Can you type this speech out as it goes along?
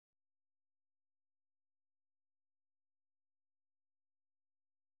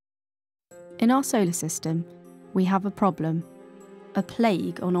In our solar system, we have a problem, a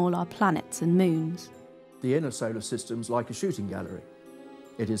plague on all our planets and moons. The inner solar system's like a shooting gallery.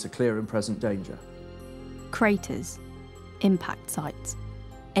 It is a clear and present danger. Craters, impact sites,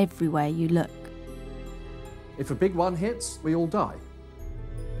 everywhere you look. If a big one hits, we all die.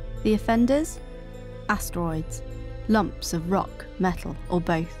 The offenders? Asteroids, lumps of rock, metal, or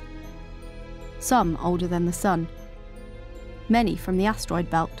both. Some older than the Sun. Many from the asteroid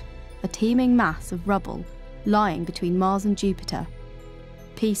belt, a teeming mass of rubble lying between Mars and Jupiter,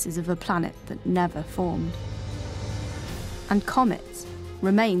 pieces of a planet that never formed. And comets,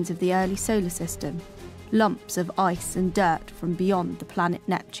 remains of the early solar system, lumps of ice and dirt from beyond the planet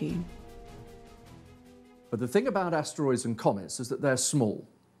Neptune. But the thing about asteroids and comets is that they're small,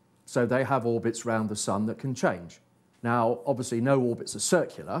 so they have orbits around the Sun that can change. Now, obviously no orbits are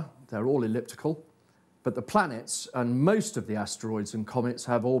circular, they're all elliptical, but the planets and most of the asteroids and comets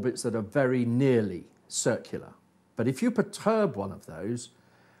have orbits that are very nearly circular. But if you perturb one of those,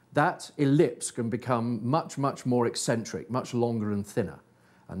 that ellipse can become much, much more eccentric, much longer and thinner.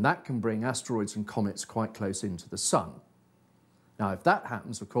 And that can bring asteroids and comets quite close into the Sun. Now, if that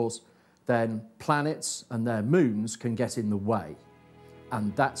happens, of course, then planets and their moons can get in the way.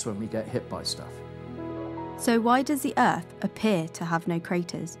 And that's when we get hit by stuff. So why does the Earth appear to have no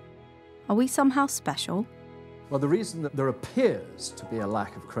craters? Are we somehow special? Well, the reason that there appears to be a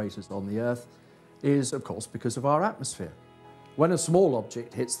lack of craters on the Earth is, of course, because of our atmosphere. When a small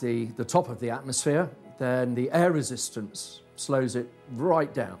object hits the top of the atmosphere, then the air resistance slows it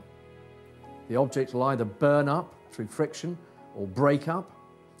right down. The object will either burn up through friction or break up.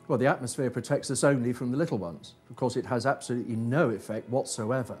 Well, the atmosphere protects us only from the little ones. Of course, it has absolutely no effect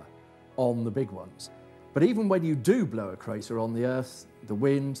whatsoever on the big ones. But even when you do blow a crater on the Earth, the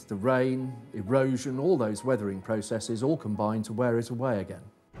wind, the rain, erosion, all those weathering processes all combine to wear it away again.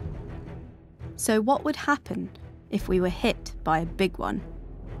 So what would happen if we were hit by a big one?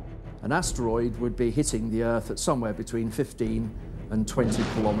 An asteroid would be hitting the Earth at somewhere between 15 and 20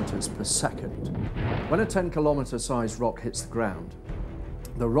 kilometers per second. When a 10-kilometer sized rock hits the ground,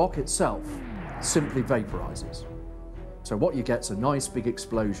 the rock itself simply vaporizes. So what you get is a nice big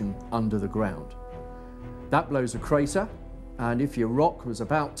explosion under the ground. That blows a crater, and if your rock was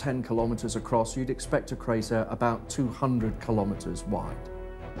about 10 kilometers across, you'd expect a crater about 200 kilometers wide.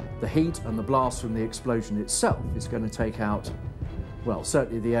 The heat and the blast from the explosion itself is going to take out, well,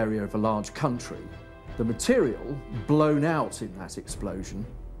 certainly the area of a large country. The material blown out in that explosion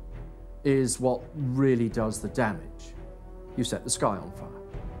is what really does the damage. You set the sky on fire,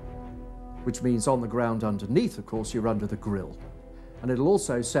 which means on the ground underneath, of course, you're under the grill. And it'll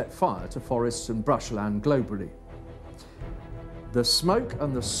also set fire to forests and brushland globally. The smoke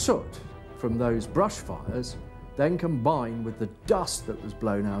and the soot from those brush fires then combine with the dust that was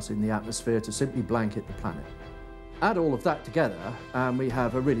blown out in the atmosphere to simply blanket the planet. Add all of that together and we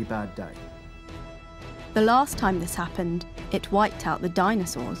have a really bad day. The last time this happened, it wiped out the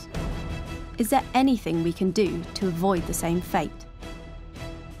dinosaurs. Is there anything we can do to avoid the same fate?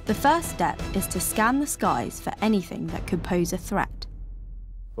 The first step is to scan the skies for anything that could pose a threat.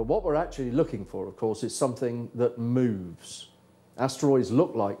 But what we're actually looking for, of course, is something that moves. Asteroids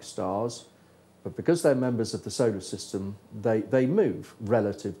look like stars, but because they're members of the solar system, they move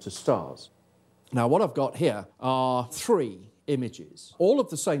relative to stars. Now, what I've got here are 3 images, all of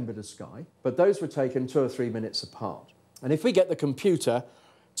the same bit of sky, but those were taken 2 or 3 minutes apart. And if we get the computer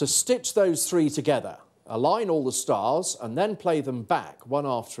to stitch those 3 together, align all the stars, and then play them back one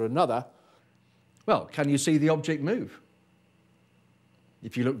after another, well, can you see the object move?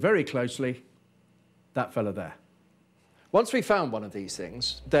 If you look very closely, that fella there. Once we've found one of these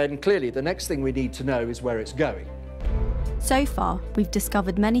things, then clearly the next thing we need to know is where it's going. So far, we've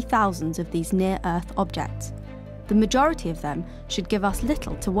discovered many thousands of these near-Earth objects. The majority of them should give us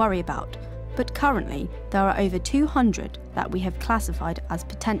little to worry about, but currently there are over 200 that we have classified as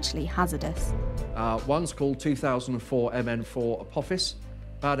potentially hazardous. One's called 2004 MN4 Apophis,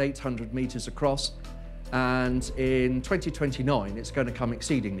 about 800 meters across, and in 2029 it's going to come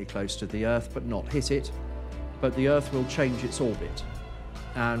exceedingly close to the Earth but not hit it. But the Earth will change its orbit,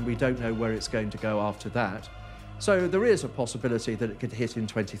 and we don't know where it's going to go after that. So there is a possibility that it could hit in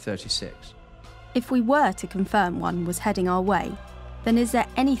 2036. If we were to confirm one was heading our way, then is there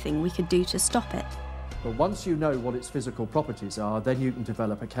anything we could do to stop it? But once you know what its physical properties are, then you can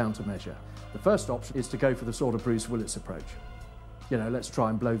develop a countermeasure. The first option is to go for the sort of Bruce Willis approach. You know, let's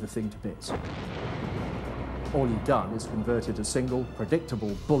try and blow the thing to bits. All you've done is converted a single,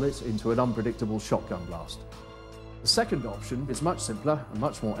 predictable bullet into an unpredictable shotgun blast. The second option is much simpler and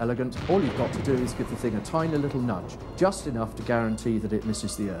much more elegant. All you've got to do is give the thing a tiny little nudge, just enough to guarantee that it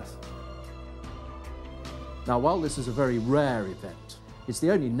misses the Earth. Now, while this is a very rare event, it's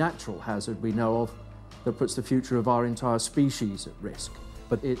the only natural hazard we know of that puts the future of our entire species at risk.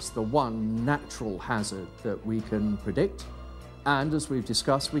 But it's the one natural hazard that we can predict, and as we've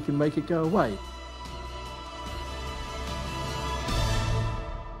discussed, we can make it go away.